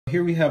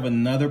Here we have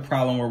another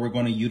problem where we're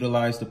going to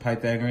utilize the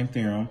Pythagorean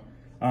theorem.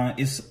 I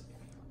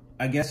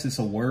guess it's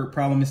a word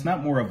problem. It's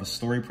not more of a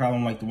story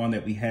problem like the one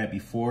that we had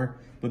before,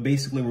 but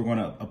basically we're going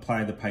to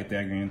apply the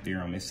Pythagorean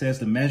theorem. It says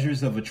the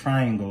measures of a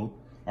triangle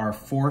are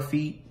 4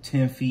 feet,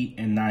 10 feet,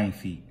 and 9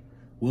 feet.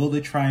 Will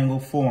the triangle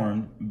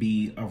formed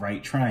be a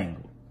right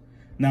triangle?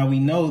 Now we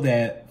know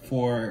that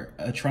for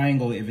a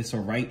triangle, if it's a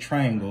right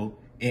triangle,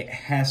 it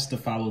has to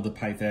follow the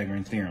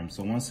Pythagorean theorem.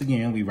 So once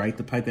again, we write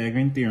the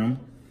Pythagorean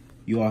theorem.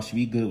 You all should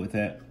be good with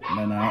that.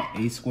 Now,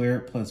 a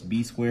squared plus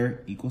b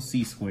squared equals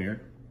c squared.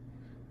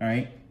 All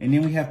right, and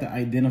then we have to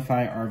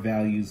identify our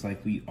values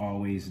like we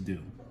always do.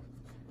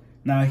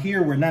 Now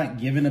here, we're not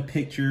given a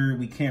picture.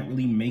 We can't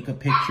really make a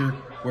picture.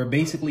 We're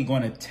basically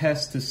going to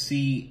test to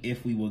see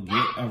if we will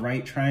get a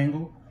right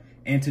triangle.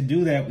 And to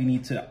do that, we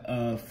need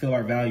to fill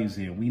our values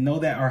in. We know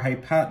that our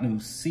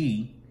hypotenuse,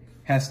 C,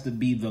 has to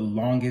be the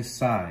longest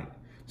side.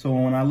 So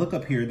when I look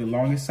up here, the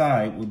longest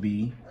side will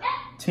be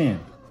 10.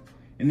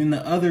 And then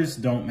the others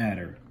don't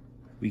matter.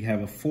 We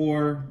have a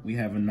 4, we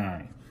have a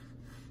 9.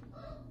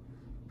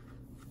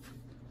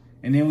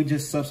 And then we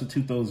just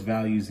substitute those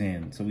values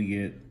in. So we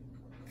get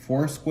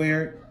 4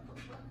 squared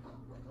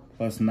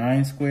plus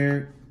 9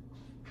 squared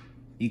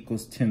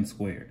equals 10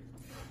 squared.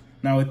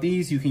 Now with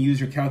these, you can use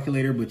your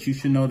calculator, but you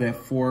should know that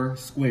 4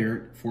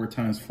 squared, 4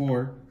 times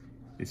 4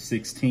 is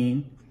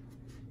 16.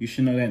 You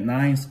should know that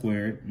 9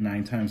 squared,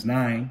 9 times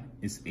 9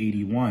 is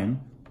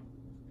 81.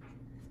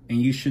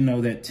 And you should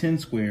know that 10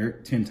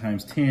 squared, 10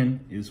 times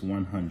 10 is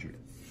 100.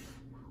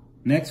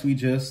 Next, we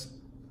just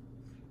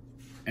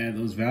add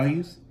those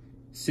values.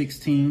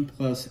 16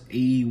 plus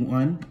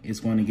 81 is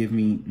going to give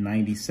me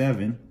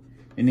 97.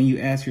 And then you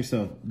ask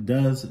yourself,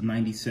 does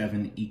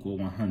 97 equal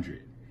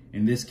 100?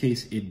 In this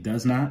case, it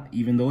does not,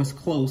 even though it's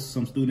close.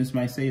 Some students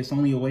might say it's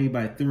only away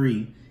by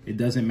 3. It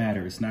doesn't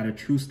matter. It's not a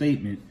true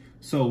statement.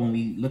 So when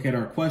we look at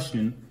our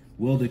question,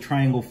 will the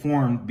triangle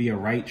formed be a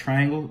right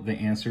triangle? The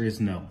answer is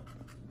no.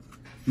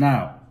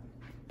 Now,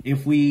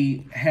 if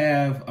we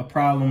have a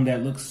problem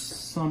that looks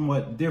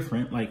somewhat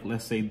different, like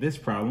let's say this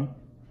problem,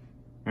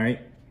 all right?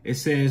 It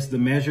says the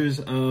measures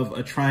of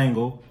a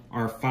triangle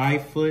are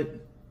 5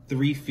 foot,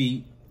 3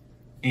 feet,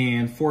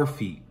 and 4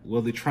 feet.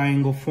 Will the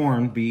triangle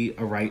formed be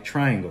a right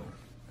triangle?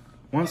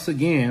 Once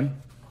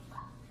again,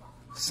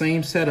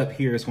 same setup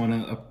here is going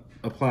to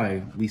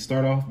apply. We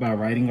start off by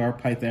writing our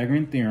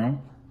Pythagorean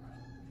theorem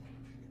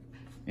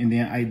and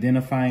then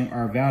identifying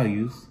our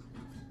values.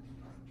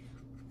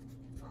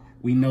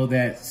 We know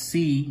that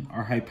C,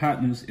 our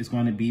hypotenuse, is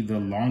going to be the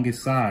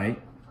longest side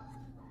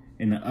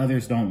and the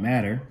others don't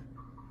matter.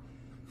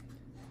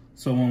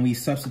 So when we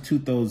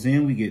substitute those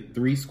in, we get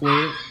 3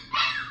 squared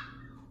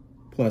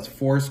plus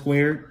 4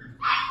 squared.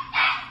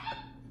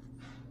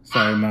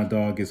 Sorry, my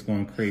dog is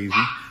going crazy.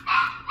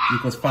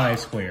 Equals 5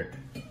 squared.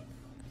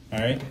 All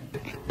right.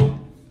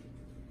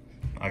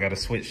 I got to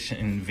switch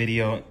in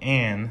video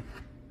and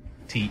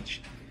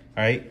teach.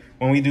 All right.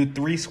 When we do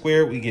 3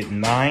 squared, we get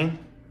 9.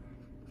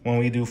 When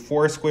we do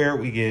 4 squared,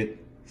 we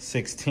get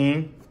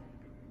 16.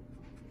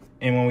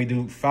 And when we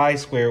do 5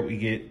 squared, we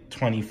get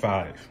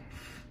 25.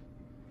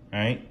 All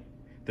right.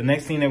 The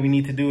next thing that we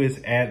need to do is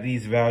add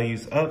these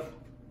values up.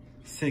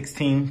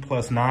 16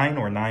 plus 9,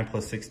 or 9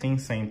 plus 16,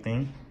 same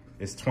thing,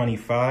 is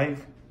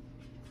 25.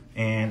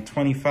 And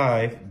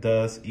 25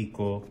 does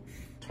equal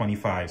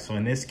 25. So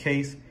in this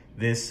case,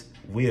 this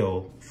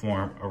will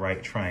form a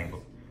right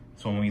triangle.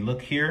 So when we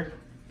look here,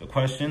 the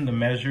question, the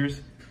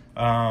measures,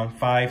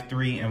 5,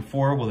 3, and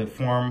 4, will it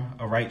form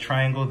a right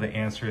triangle? The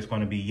answer is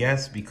going to be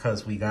yes,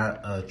 because we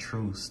got a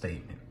true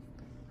statement.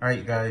 All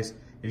right, guys.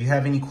 If you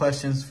have any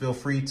questions, feel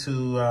free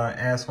to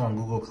ask on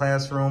Google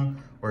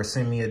Classroom or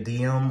send me a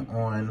DM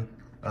on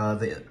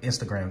the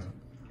Instagram.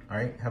 All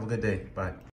right, have a good day. Bye.